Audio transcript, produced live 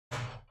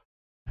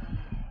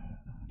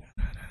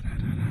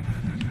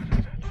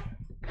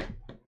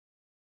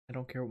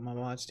don't care what my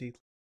mod's teeth.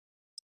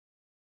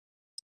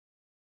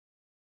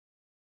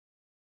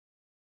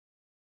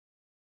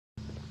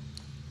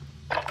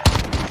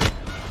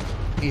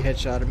 He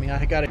headshotted me.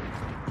 I got it.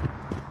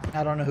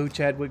 I don't know who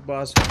Chadwick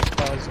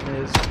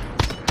Boseman is.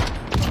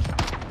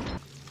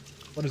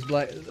 What is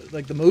black?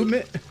 Like the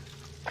movement?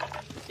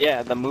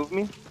 Yeah, the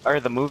movie or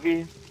the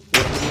movie.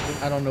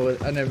 I don't know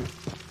it.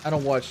 I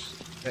don't watch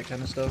that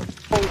kind of stuff.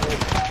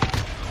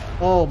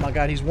 Oh my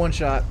god, he's one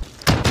shot.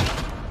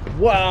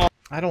 Wow.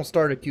 I don't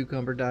start a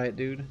cucumber diet,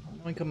 dude.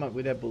 I don't come up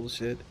with that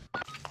bullshit.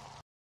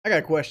 I got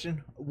a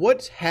question.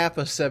 What's half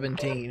of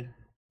 17?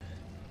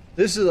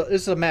 This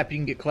is a map you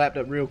can get clapped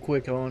up real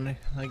quick on.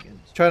 Like,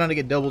 try not to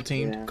get double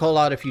teamed. Yeah. Call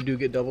out if you do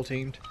get double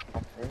teamed.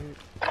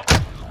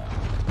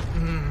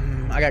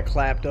 I got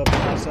clapped up on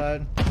my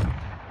side.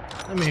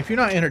 I mean, if you're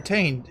not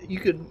entertained, you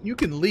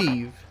can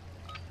leave.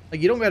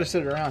 Like, you don't gotta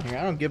sit around here.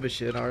 I don't give a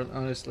shit,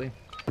 honestly.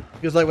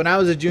 Because like when I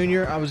was a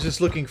junior, I was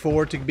just looking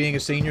forward to being a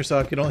senior, so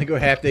I could only go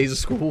half days of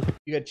school.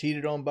 You got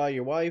cheated on by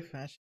your wife?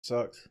 That shit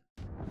sucks.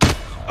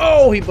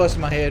 Oh, he busted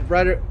my head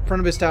right in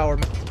front of his tower.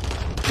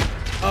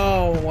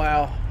 Oh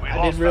wow!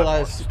 I didn't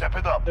realize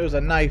there was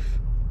a knife.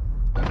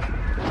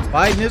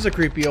 Biden is a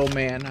creepy old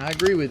man. I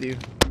agree with you.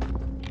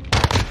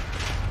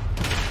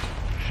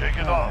 Shake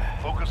it off.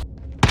 Focus.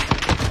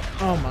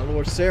 Oh my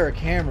lord, Sarah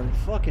Cameron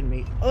fucking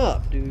me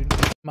up, dude.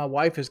 My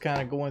wife is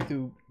kind of going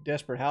through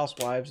Desperate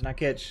Housewives, and I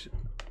catch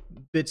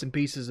bits and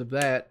pieces of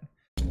that.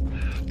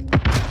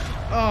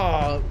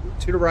 Oh,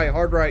 to the right,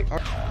 hard right.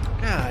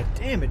 God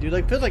damn it, dude.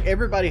 Like, feels like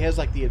everybody has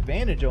like the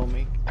advantage on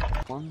me.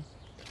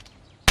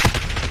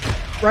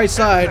 Right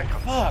side.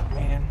 Fuck,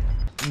 man.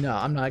 No,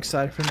 I'm not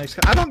excited for the next.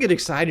 I don't get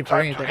excited for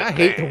anything. I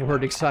hate the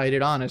word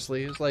excited,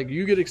 honestly. It's like,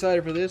 you get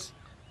excited for this?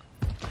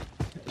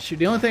 Shoot,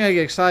 the only thing I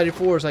get excited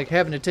for is like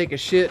having to take a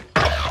shit.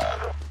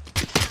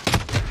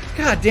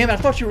 God damn it, I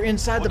thought you were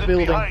inside the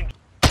building.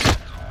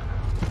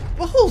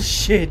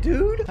 Bullshit,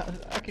 dude.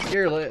 I can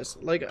care less.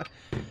 Like,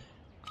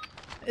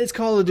 it's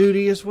Call of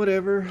Duty, it's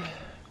whatever.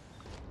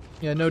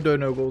 Yeah, no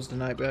goals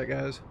tonight,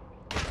 guys.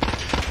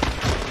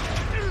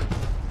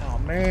 Oh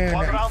man,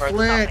 that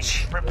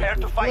flinch. Prepare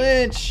to fight.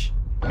 Flinch.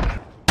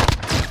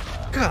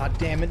 God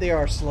damn it, they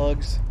are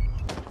slugs.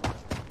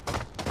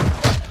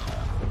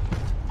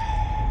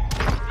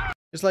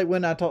 It's like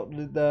when I talked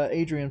to the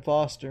Adrian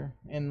Foster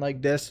in like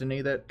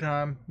Destiny that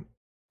time,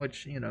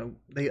 which, you know,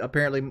 they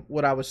apparently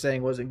what I was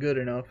saying wasn't good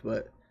enough,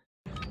 but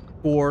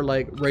for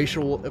like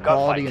racial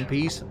equality and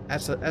peace,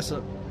 that's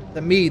a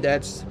to me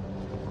that's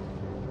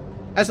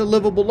a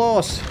livable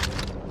loss.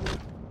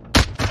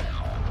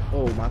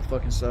 Oh my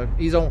fucking suck.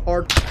 He's on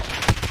hard.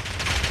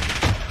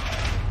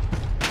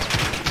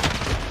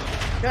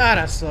 God,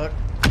 I suck.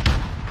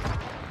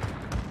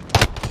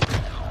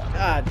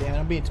 God damn it,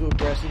 I'm being too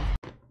aggressive.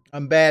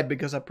 I'm bad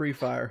because I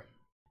pre-fire.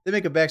 They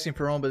make a vaccine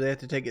for Rome, but they have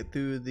to take it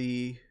through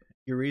the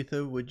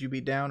urethra. Would you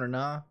be down or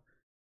nah?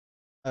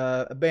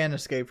 A band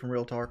escape from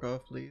Real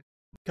Tarkov, please.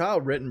 Kyle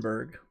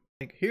Rittenberg.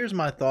 Like, here's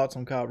my thoughts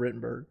on Kyle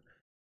Rittenberg.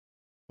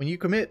 When you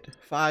commit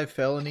 5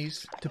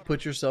 felonies to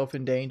put yourself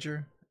in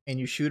danger, and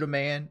you shoot a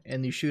man,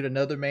 and you shoot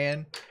another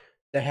man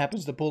that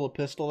happens to pull a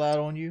pistol out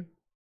on you,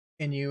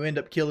 and you end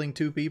up killing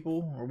 2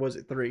 people, or was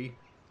it 3?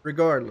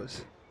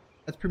 Regardless,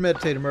 that's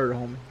premeditated murder,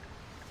 homie.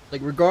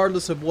 Like,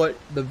 regardless of what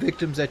the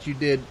victims that you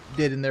did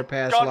in their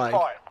past life.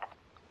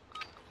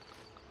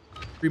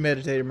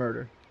 Premeditated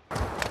murder.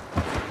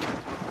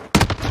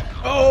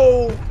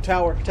 Oh!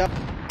 Tower.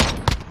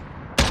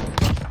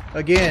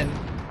 Again.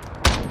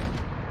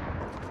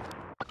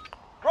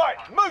 Right,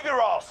 move your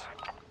ass!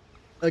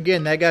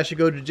 Again, that guy should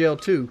go to jail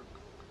too.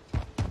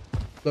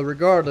 But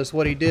regardless,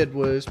 what he did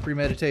was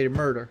premeditated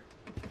murder.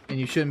 And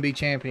you shouldn't be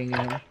championing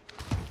him.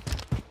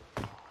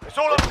 It's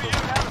all up to you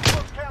now.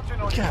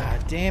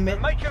 God damn it.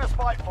 Making us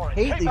fight for it.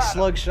 Hate these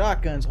slug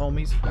shotguns,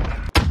 homies.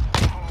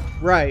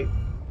 Right.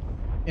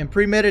 And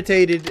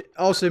premeditated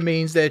also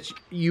means that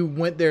you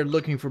went there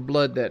looking for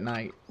blood that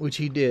night, which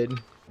he did.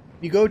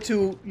 You go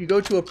to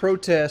a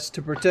protest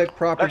to protect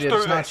property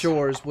that's not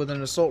yours with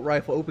an assault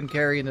rifle open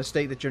carry in a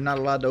state that you're not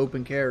allowed to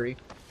open carry.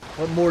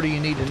 What more do you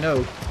need to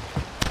know?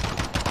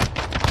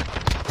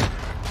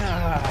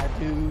 Ah,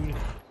 dude.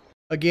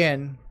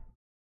 Again,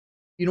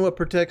 you know what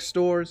protects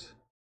stores?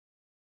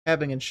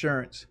 Having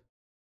insurance.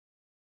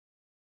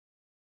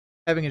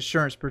 Having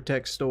insurance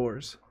protects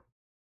stores.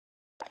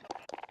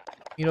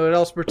 You know what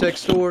else protects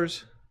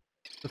stores?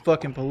 The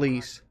fucking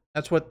police.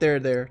 That's what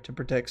they're there to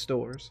protect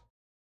stores.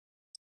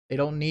 They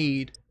don't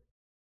need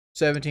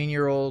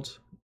 17-year-olds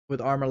with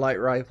armor light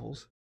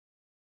rifles.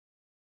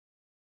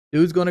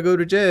 Dude's gonna go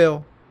to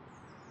jail.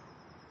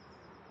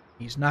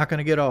 He's not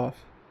gonna get off.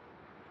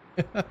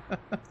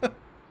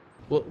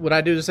 Well, would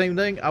I do the same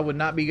thing? I would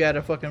not be at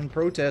a fucking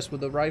protest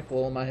with a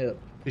rifle on my hip.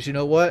 Because you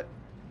know what?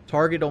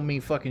 Target don't mean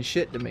fucking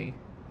shit to me.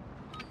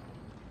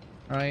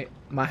 Alright?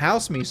 My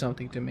house means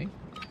something to me.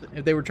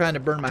 If they were trying to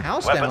burn my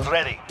house down,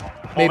 ready.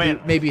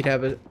 maybe you'd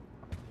have a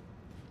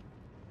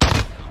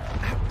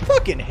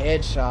fucking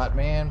headshot,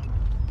 man.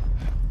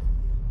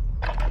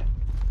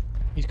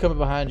 He's coming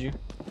behind you.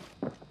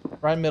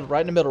 Right in the middle,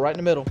 right in the middle, right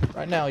in the middle.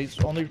 Right now, he's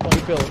only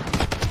pillar.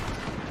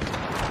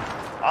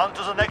 On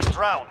to the next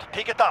round.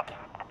 Pick it up.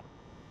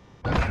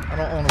 I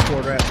don't own a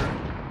Ford Raptor.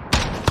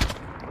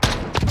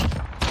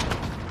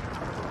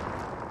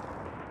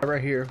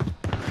 Right here.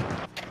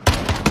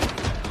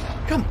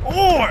 Come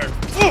on!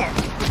 Fuck!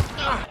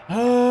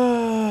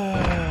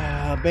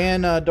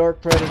 Ban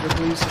Dark Predator,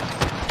 please.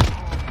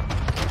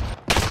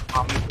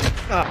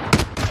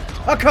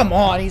 Oh, come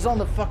on! He's on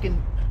the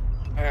fucking...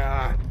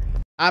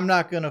 I'm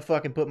not gonna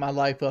fucking put my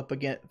life up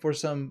again for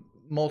some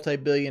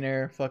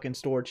multi-billionaire fucking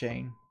store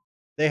chain.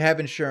 They have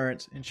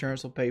insurance.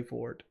 Insurance will pay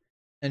for it.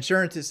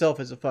 Insurance itself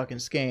is a fucking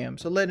scam,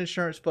 so let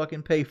insurance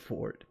fucking pay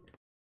for it.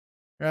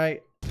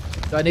 Right?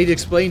 Do I need to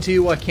explain to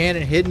you why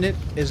Cannon hitting it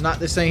is not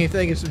the same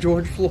thing as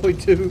George Floyd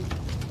too?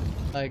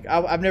 Like,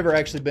 I've never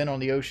actually been on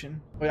the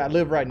ocean. I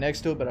live right next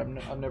to it, but I've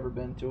never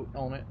been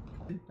on it.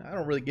 I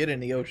don't really get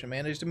in the ocean,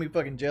 man. There's too many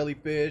fucking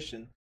jellyfish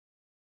and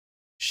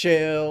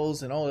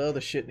shells and all the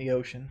other shit in the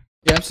ocean.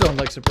 Yeah, I'm still on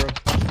Lexapro.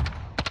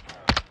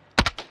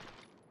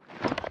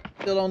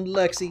 Still on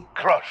Lexi.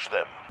 Crush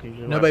them.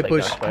 Nobody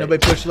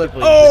push left.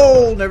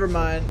 Oh, never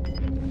mind.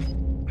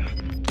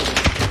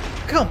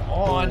 Come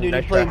on, dude.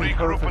 You played me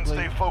Regroup and perfectly.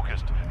 stay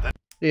focused.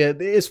 Yeah,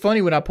 it's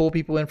funny when I pull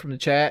people in from the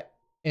chat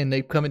and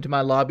they come into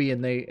my lobby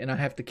and I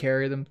have to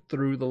carry them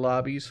through the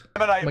lobbies.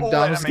 Eliminate all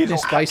McDonald's enemies getting or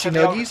spicy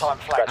capture the nuggies. overtime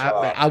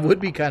flag. I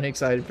would be kind of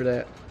excited for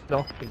that.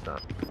 No, he's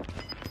not.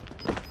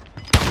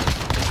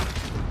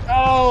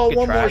 Oh, Good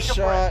one try. more Take a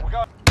breath. shot. We're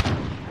going-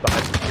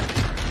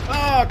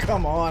 Oh,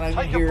 come on. I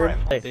Take didn't a hear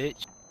it. breath. Hey,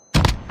 bitch.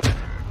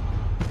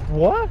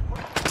 What?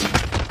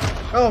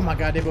 Oh my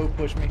god, they both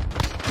pushed me.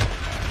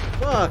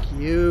 Fuck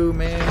you,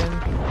 man.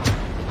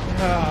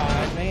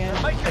 God,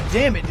 man. God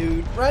damn it,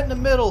 dude. Right in the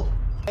middle.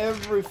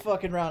 Every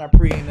fucking round I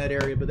pre-aim that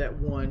area, but that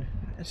one.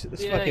 That's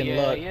fucking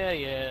luck.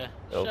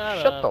 Oh,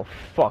 shut the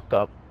fuck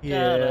up.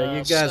 Yeah,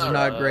 you guys are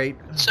not great.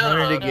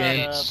 Run it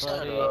again.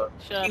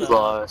 You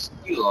lost.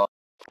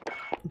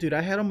 Dude,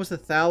 I had almost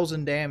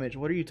 1,000 damage.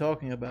 What are you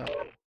talking about?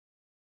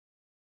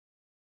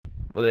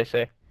 What did they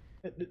say?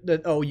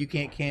 Oh, you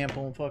can't camp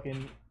on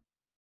fucking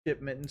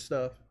shipment and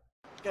stuff.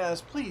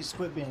 Guys, please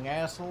quit being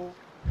assholes.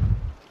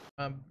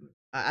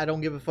 I don't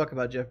give a fuck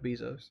about Jeff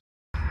Bezos.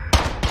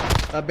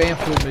 Ban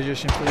Food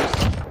Magician, please.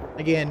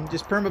 Again,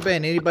 just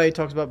permaban anybody who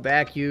talks about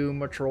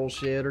vacuum or troll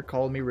shit or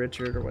calling me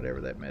Richard or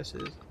whatever that mess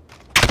is.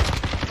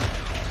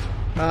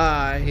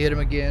 I hit him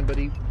again, but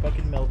he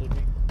fucking melted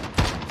me.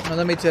 Now,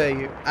 let me tell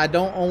you, I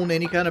don't own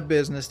any kind of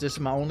business. This is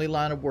my only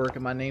line of work,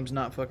 and my name's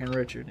not fucking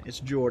Richard. It's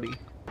Jordy.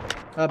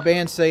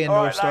 Ban saying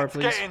All North right, Star, lads,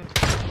 please. get in.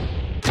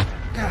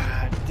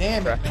 God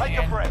damn it, Take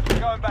a man. breath. We're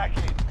going back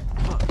in.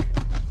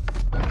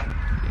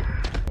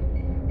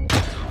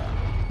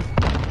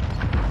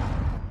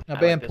 Now, I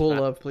ban like this pull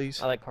map. love,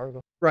 please. I like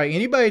cargo. Right,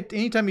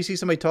 anytime you see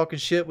somebody talking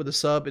shit with a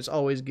sub, it's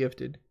always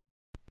gifted.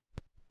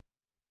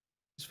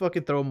 Just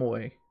fucking throw them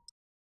away.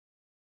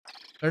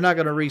 They're not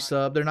gonna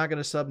resub. They're not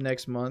gonna sub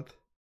next month.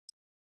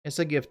 It's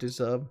a gifted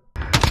sub.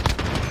 Nah,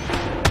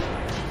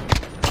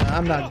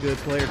 I'm not a good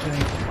player, Tony.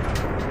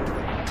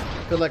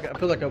 I feel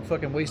like a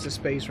fucking waste of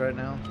space right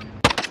now.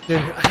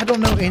 Dude, I don't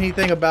know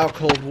anything about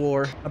Cold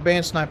War. A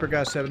banned sniper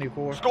got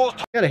 74. Scores.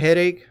 Got a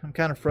headache. I'm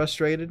kind of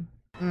frustrated.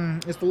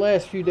 It's the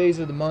last few days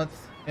of the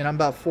month, and I'm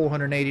about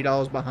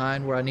 $480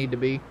 behind where I need to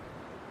be.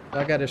 So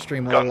I got to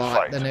stream a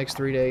lot GunFight. the next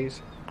 3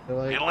 days. So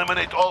like,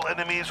 Eliminate all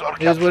enemies or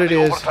it is capture what it the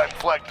is. overtime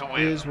flag to It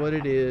win. is what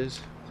it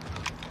is.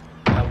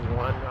 That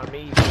one on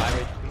me, 5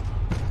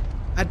 HP.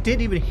 I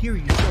didn't even hear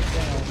you shut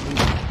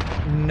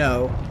down.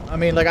 No. I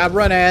mean, like, I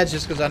run ads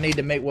just because I need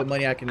to make what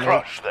money I can make.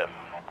 Crush them.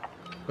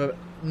 But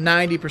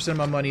 90% of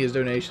my money is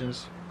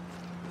donations.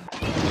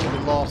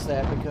 I lost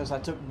that because I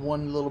took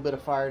one little bit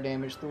of fire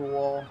damage through a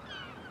wall.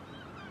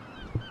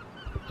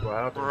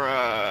 Wow.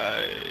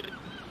 Right.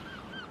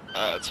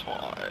 That's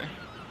why.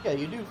 Yeah,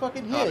 you do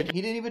fucking hit.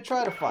 He didn't even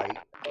try to fight.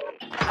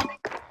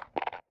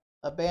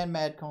 A ban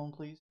Madcone,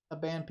 please. A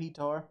ban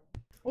Petar.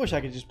 I wish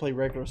I could just play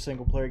regular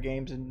single player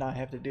games and not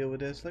have to deal with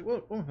this. Like,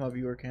 what's my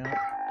viewer count?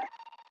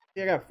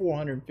 Yeah, I got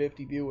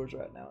 450 viewers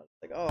right now.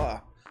 It's like,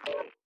 oh,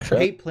 I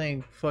hate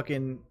playing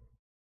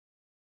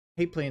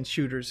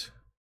shooters.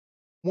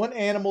 One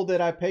animal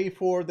that I pay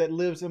for that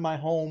lives in my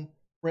home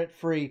rent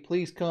free.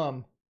 Please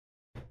come.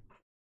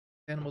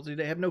 Animals,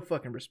 they have no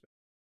fucking respect.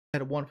 I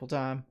had a wonderful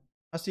time.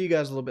 I'll see you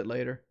guys a little bit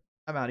later.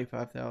 I'm out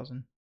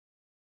 5,000.